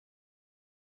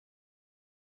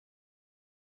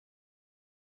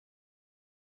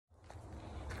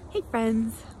Hey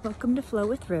friends, welcome to Flow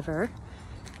with River.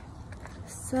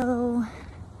 So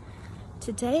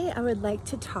today I would like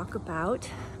to talk about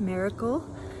Miracle,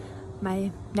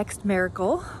 my next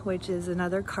miracle, which is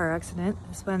another car accident.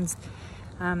 This one's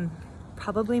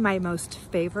probably my most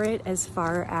favorite as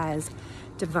far as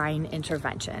divine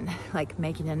intervention, like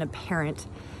making an apparent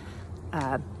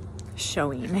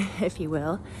showing, if you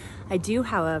will. I do,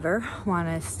 however, want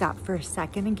to stop for a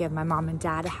second and give my mom and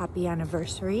dad a happy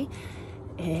anniversary.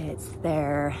 It's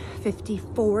their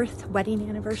 54th wedding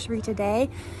anniversary today.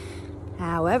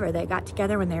 However, they got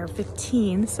together when they were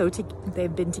 15, so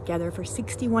they've been together for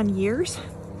 61 years.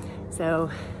 So,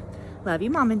 love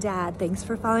you, Mom and Dad. Thanks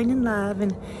for falling in love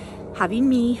and having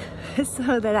me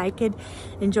so that I could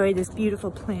enjoy this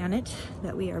beautiful planet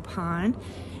that we are upon.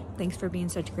 Thanks for being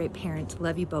such great parents.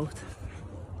 Love you both.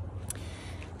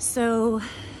 So,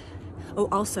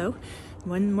 also,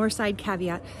 one more side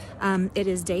caveat. It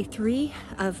is day 3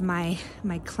 of my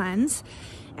cleanse,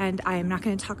 and I am not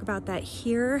going to talk about that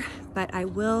here, but I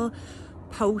will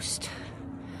post.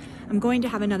 I'm going to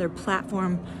have another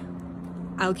platform.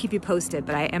 I'll keep you posted,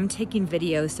 but I am taking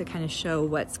videos to kind of show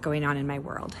what's going on in my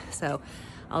world. So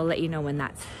I'll let you know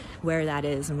where that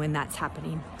is and when that's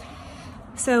happening.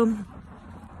 So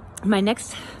my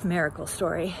next miracle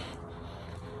story.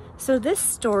 So this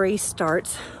story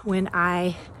starts when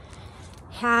I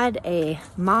had a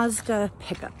Mazda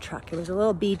pickup truck. It was a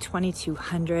little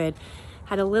B2200,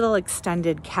 had a little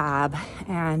extended cab,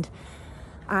 and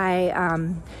I,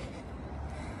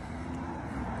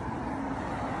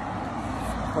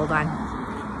 hold on,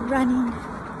 running.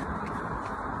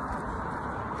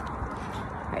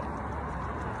 All right.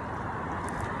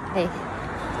 Hey.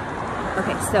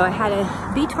 Okay, so I had a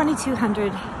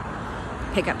B2200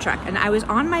 pickup truck, and I was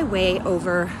on my way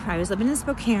over. I was living in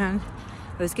Spokane.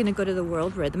 I was gonna go to the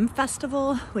World Rhythm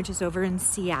Festival, which is over in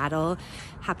Seattle.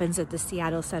 Happens at the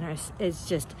Seattle Center. It's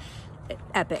just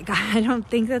epic. I don't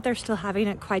think that they're still having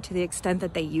it quite to the extent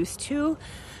that they used to,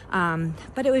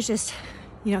 but it was just,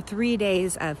 3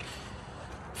 days of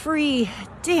free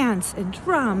dance and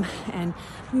drum and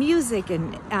music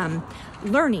and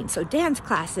learning. So dance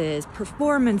classes,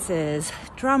 performances,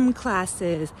 drum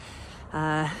classes,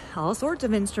 all sorts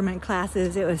of instrument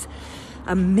classes. It was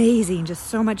amazing,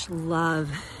 just so much love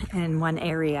in one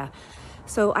area.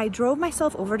 So I drove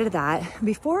myself over to that.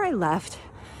 Before I left,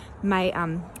 my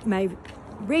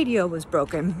radio was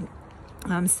broken.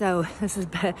 So this is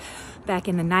back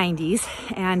in the 90s,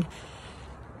 and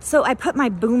so I put my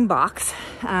boom box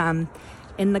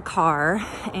in the car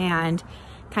and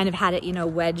kind of had it,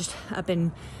 wedged up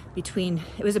in between.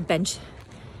 It was a bench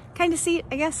kind of seat,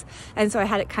 I guess, and so I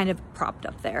had it kind of propped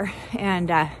up there.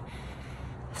 And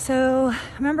so I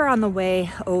remember on the way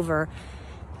over,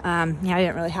 I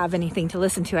didn't really have anything to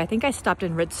listen to. I think I stopped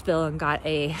in Ritzville and got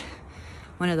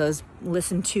one of those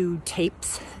listen to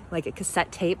tapes, like a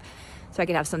cassette tape, so I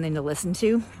could have something to listen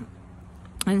to.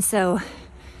 And so,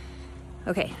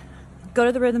 okay, go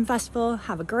to the Rhythm Festival,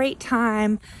 have a great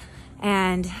time.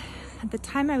 And at the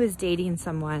time I was dating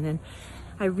someone, and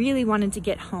I really wanted to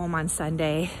get home on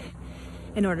Sunday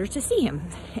in order to see him.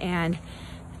 And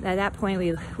at that point,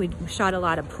 we shot a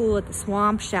lot of pool at the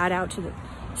Swamp. Shout out to the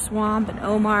Swamp and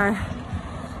Omar.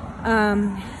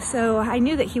 So I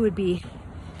knew that he would be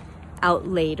out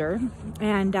later.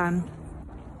 And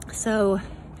so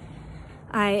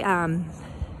I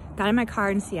got in my car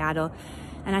in Seattle,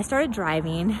 and I started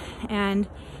driving, and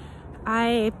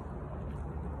I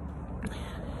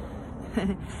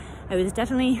was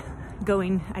definitely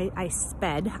going, I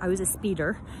sped. I was a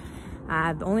speeder.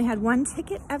 I've only had one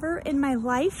ticket ever in my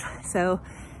life, so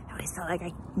I always felt like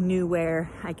I knew where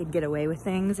I could get away with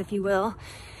things, if you will.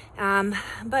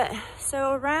 But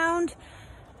so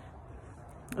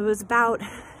it was about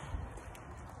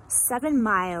 7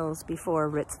 miles before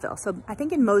Ritzville. So I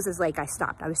think in Moses Lake I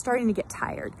stopped. I was starting to get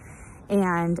tired,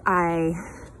 and I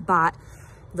bought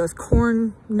those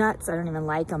corn nuts. I don't even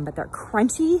like them, but they're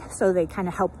crunchy, so they kind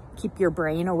of help keep your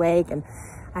brain awake. And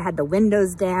I had the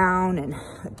windows down and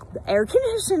the air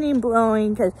conditioning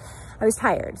blowing because I was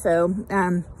tired. So,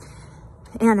 and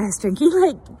I was drinking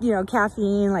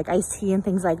caffeine, like iced tea and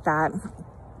things like that.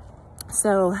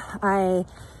 So it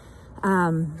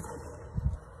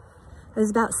was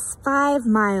about 5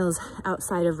 miles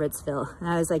outside of Ritzville. And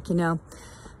I was like, I'm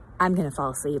going to fall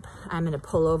asleep. I'm going to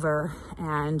pull over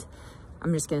and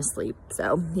I'm just going to sleep.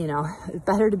 So, it's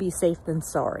better to be safe than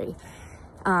sorry.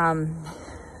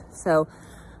 So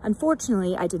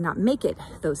unfortunately, I did not make it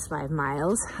those 5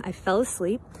 miles. I fell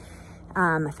asleep.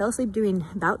 I fell asleep doing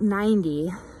about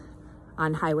 90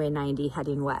 on Highway 90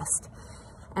 heading west.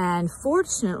 And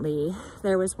fortunately,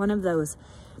 there was one of those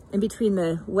in between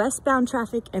the westbound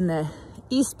traffic and the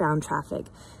eastbound traffic,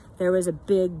 there was a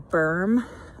big berm,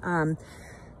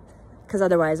 because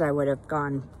otherwise I would have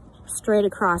gone straight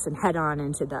across and head on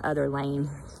into the other lane.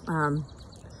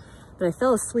 But I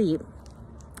fell asleep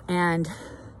and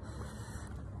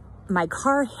my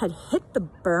car had hit the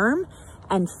berm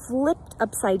and flipped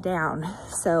upside down.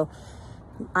 So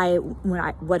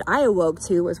what I awoke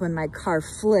to was when my car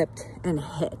flipped and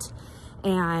hit.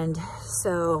 And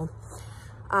so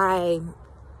I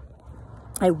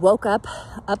woke up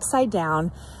upside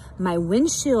down. My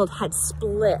windshield had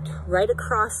split right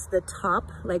across the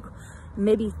top, like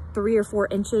maybe 3 or 4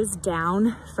 inches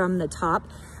down from the top,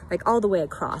 like all the way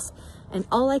across. And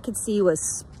all I could see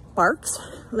was sparks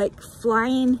like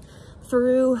flying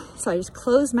through. So I just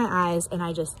closed my eyes and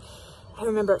I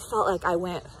remember it felt like I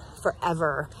went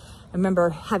forever. I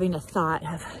remember having a thought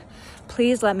of,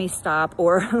 please let me stop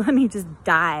or let me just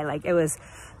die. Like it was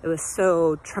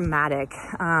so traumatic.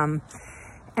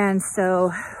 And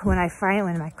so when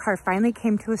my car finally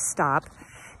came to a stop,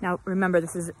 now remember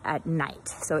this is at night,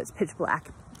 so it's pitch black,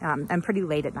 and pretty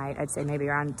late at night, I'd say maybe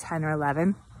around 10 or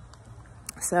 11.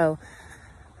 So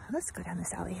let's go down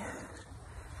this alley.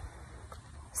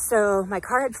 So my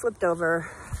car had flipped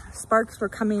over, sparks were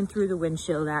coming through the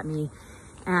windshield at me.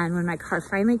 And when my car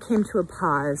finally came to a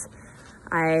pause,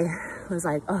 I was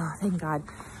like, oh, thank God.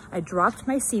 I dropped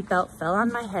my seatbelt, fell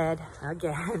on my head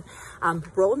again,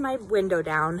 rolled my window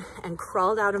down and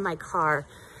crawled out of my car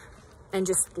and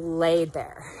just laid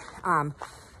there.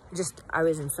 I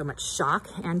was in so much shock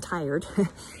and tired.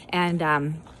 And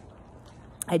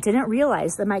I didn't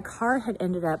realize that my truck had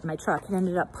ended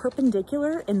up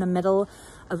perpendicular in the middle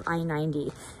of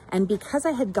I-90. And because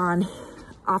I had gone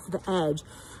off the edge,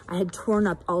 I had torn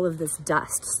up all of this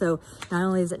dust. So not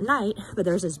only is it night, but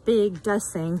there's this big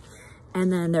dust thing.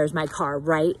 And then there's my car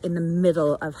right in the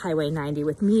middle of Highway 90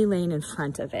 with me laying in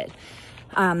front of it.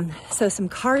 So some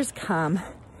cars come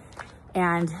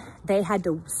and they had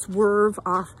to swerve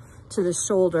off to the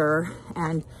shoulder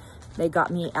and they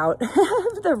got me out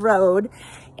of the road.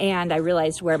 And I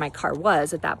realized where my car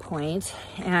was at that point.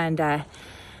 And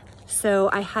so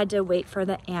I had to wait for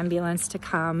the ambulance to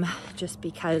come just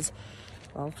because,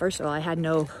 well, first of all, I had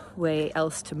no way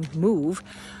else to move.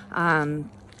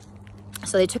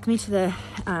 So they took me to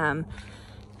the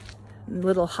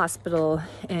little hospital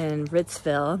in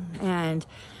Ritzville, and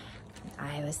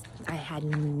I had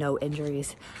no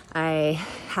injuries. I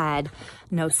had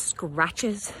no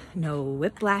scratches, no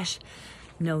whiplash,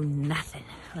 no nothing.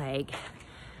 Like,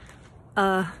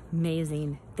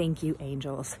 amazing. Thank you,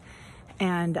 angels.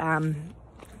 And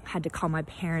had to call my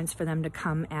parents for them to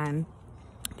come and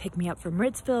pick me up from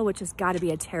Ritzville, which has got to be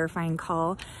a terrifying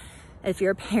call if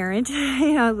you're a parent,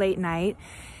 you know, late night.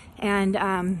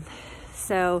 And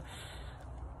so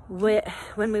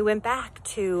when we went back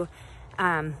to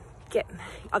get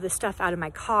all the stuff out of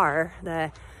my car,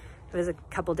 it was a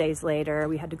couple days later,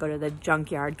 we had to go to the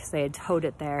junkyard because they had towed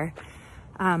it there.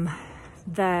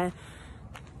 The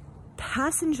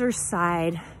passenger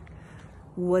side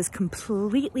was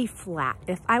completely flat.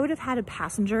 If I would have had a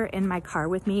passenger in my car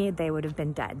with me, they would have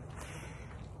been dead.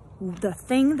 The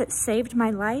thing that saved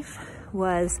my life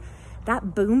was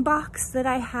that boom box that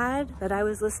I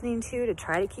was listening to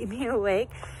try to keep me awake,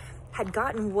 had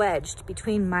gotten wedged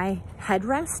between my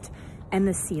headrest and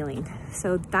the ceiling.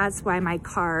 So that's why my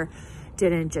car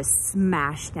didn't just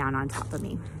smash down on top of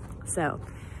me. So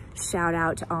shout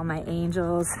out to all my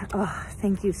angels. Oh,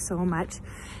 thank you so much.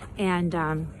 And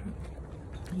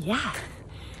yeah,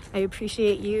 I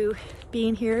appreciate you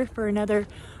being here for another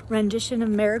rendition of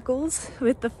Miracles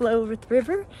with the Flow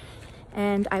River,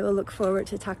 and I will look forward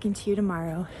to talking to you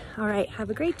tomorrow. All right, have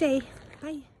a great day.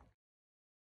 Bye.